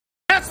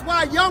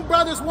That's why young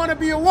brothers want to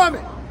be a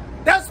woman.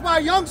 That's why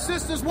young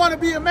sisters want to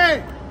be a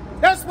man.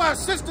 That's why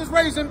sisters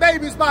raising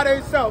babies by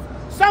themselves.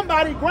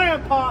 Somebody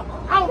grandpa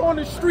out on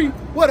the street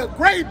with a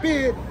gray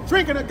beard,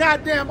 drinking a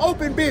goddamn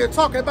open beer,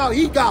 talking about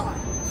he God.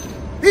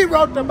 He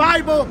wrote the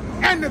Bible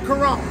and the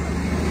Quran.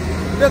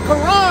 The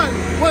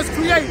Quran was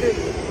created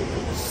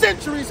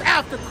centuries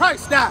after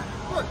Christ died.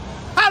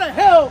 How the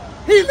hell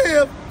he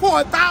lived for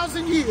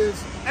 1,000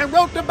 years and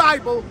wrote the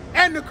Bible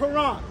and the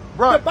Quran?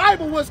 Right. The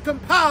Bible was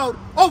compiled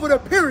over the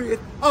period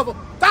of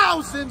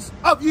thousands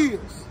of years,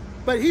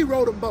 but he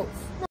wrote them both.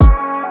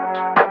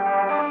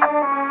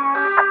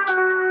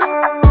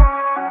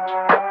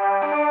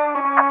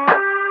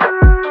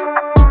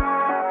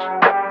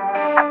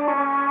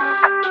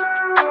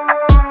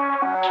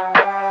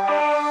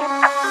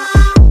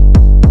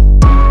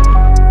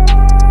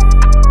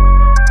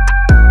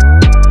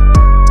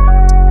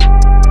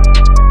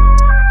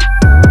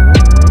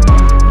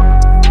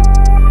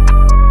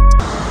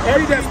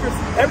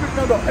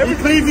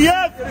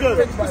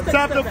 Ecclesiastes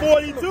chapter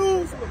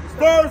 42,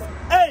 verse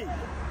 8.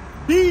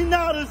 Be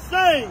not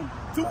ashamed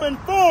to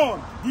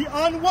inform the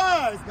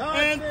unwise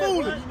and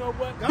foolish.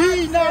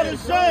 Be not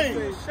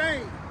ashamed.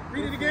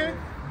 Read it again.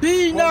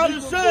 Be not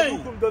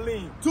ashamed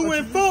to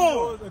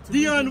inform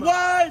the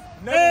unwise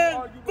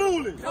and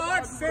foolish.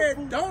 God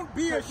said, don't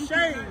be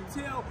ashamed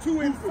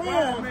to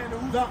inform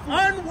the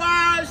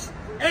unwise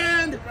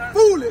and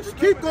foolish.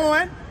 Keep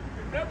going.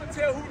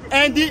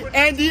 And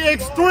the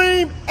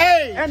extreme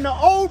age. And the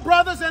old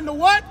brothers and the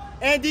what?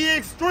 And the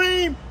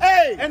extreme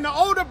age. And the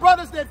older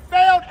brothers that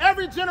failed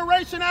every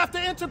generation after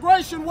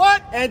integration,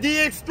 what? And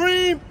the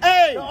extreme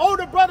age. The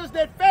older brothers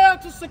that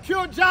failed to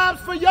secure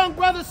jobs for young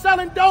brothers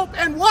selling dope,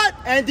 and what?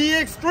 And the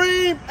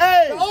extreme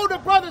age. The older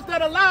brothers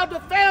that allowed the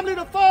family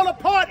to fall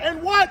apart,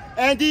 and what?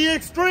 And the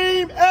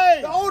extreme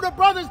age. The older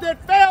brothers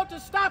that failed to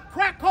stop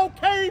crack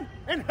cocaine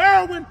and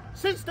heroin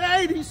since the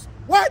 80s.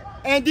 What?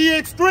 And the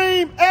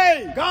extreme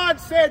age. God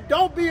said,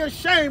 don't be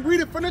ashamed.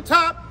 Read it from the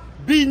top.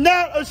 Be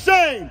not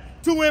ashamed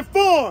to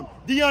inform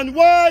the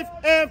unwise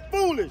and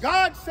foolish.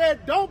 God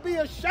said, don't be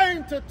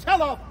ashamed to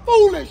tell a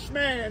foolish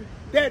man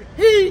that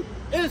he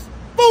is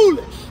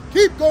foolish.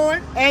 Keep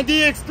going. And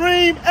the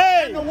extreme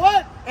age. And the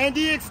what? And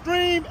the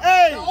extreme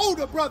age. The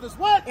older brothers,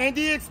 what? And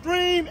the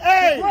extreme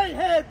age. The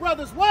gray-haired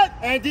brothers, what?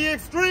 And the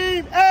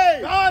extreme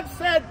age. God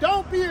said,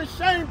 don't be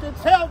ashamed to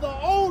tell the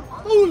old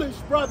foolish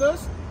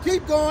brothers,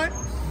 keep going,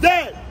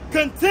 that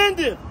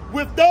contendeth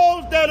with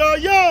those that are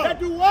young. That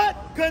do what?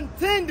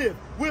 Contendeth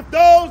with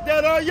those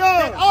that are young.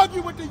 That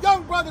argue with the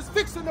young brothers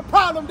fixing the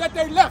problem that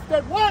they left.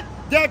 That what?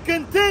 That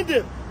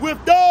contendeth with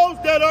those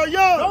that are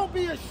young. Don't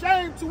be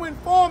ashamed to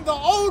inform the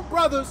old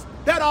brothers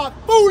that are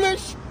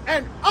foolish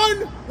and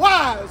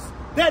unwise,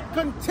 that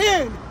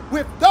contend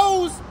with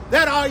those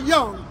that are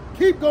young.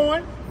 Keep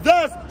going.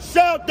 Thus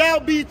shalt thou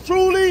be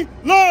truly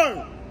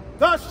learned.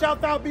 Thus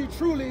shalt thou be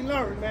truly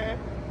learned, man.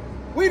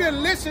 We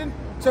didn't listen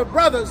to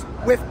brothers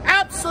with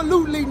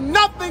absolutely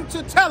nothing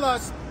to tell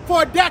us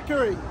for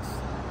decades.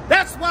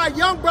 That's why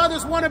young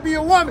brothers want to be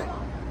a woman.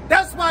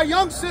 That's why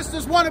young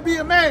sisters want to be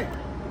a man.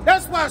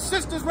 That's why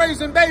sisters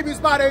raising babies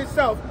by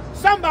themselves.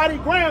 Somebody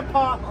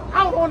grandpa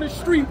out on the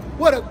street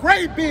with a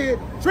gray beard,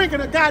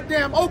 drinking a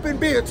goddamn open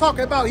beer,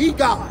 talking about he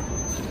God.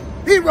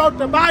 He wrote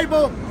the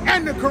Bible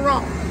and the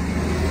Quran.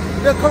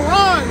 The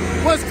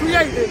Quran was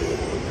created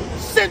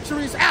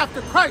centuries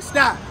after Christ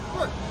died.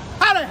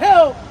 How the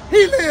hell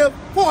he lived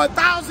for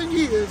 1,000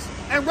 years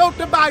and wrote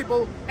the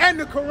Bible and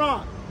the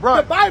Quran?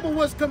 Right. The Bible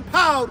was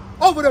compiled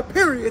over the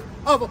period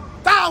of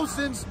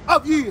thousands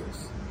of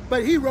years,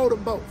 but he wrote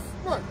them both.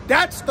 Right.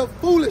 That's the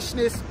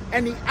foolishness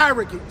and the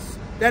arrogance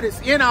that is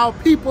in our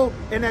people,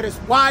 and that is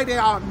why there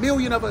are a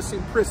million of us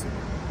in prison.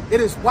 It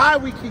is why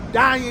we keep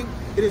dying.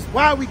 It is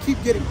why we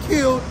keep getting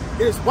killed.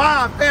 It is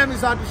why our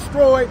families are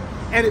destroyed.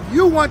 And if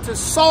you want to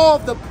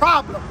solve the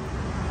problem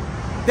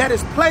that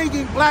is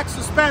plaguing blacks,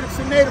 Hispanics,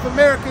 and Native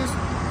Americans,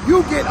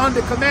 you get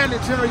under Commander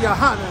General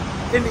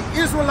Yohana in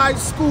the Israelite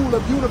School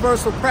of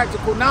Universal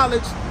Practical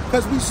Knowledge,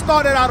 because we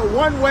started out at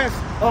 1 West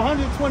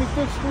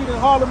 125th Street in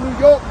Harlem, New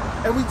York,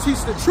 and we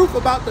teach the truth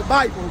about the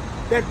Bible,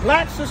 that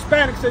blacks,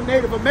 Hispanics, and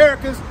Native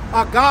Americans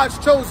are God's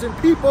chosen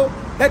people,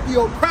 that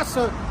the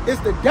oppressor is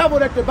the devil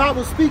that the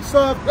Bible speaks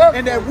of,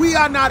 and that we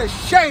are not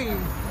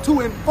ashamed to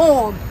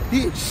inform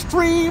the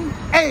extreme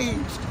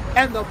aged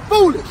and the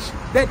foolish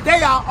that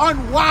they are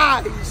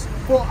unwise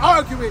for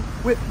arguing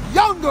with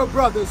younger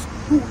brothers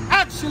who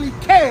actually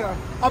care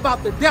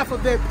about the death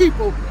of their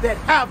people, that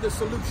have the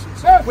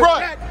solutions. With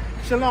that,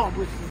 shalom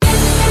with you.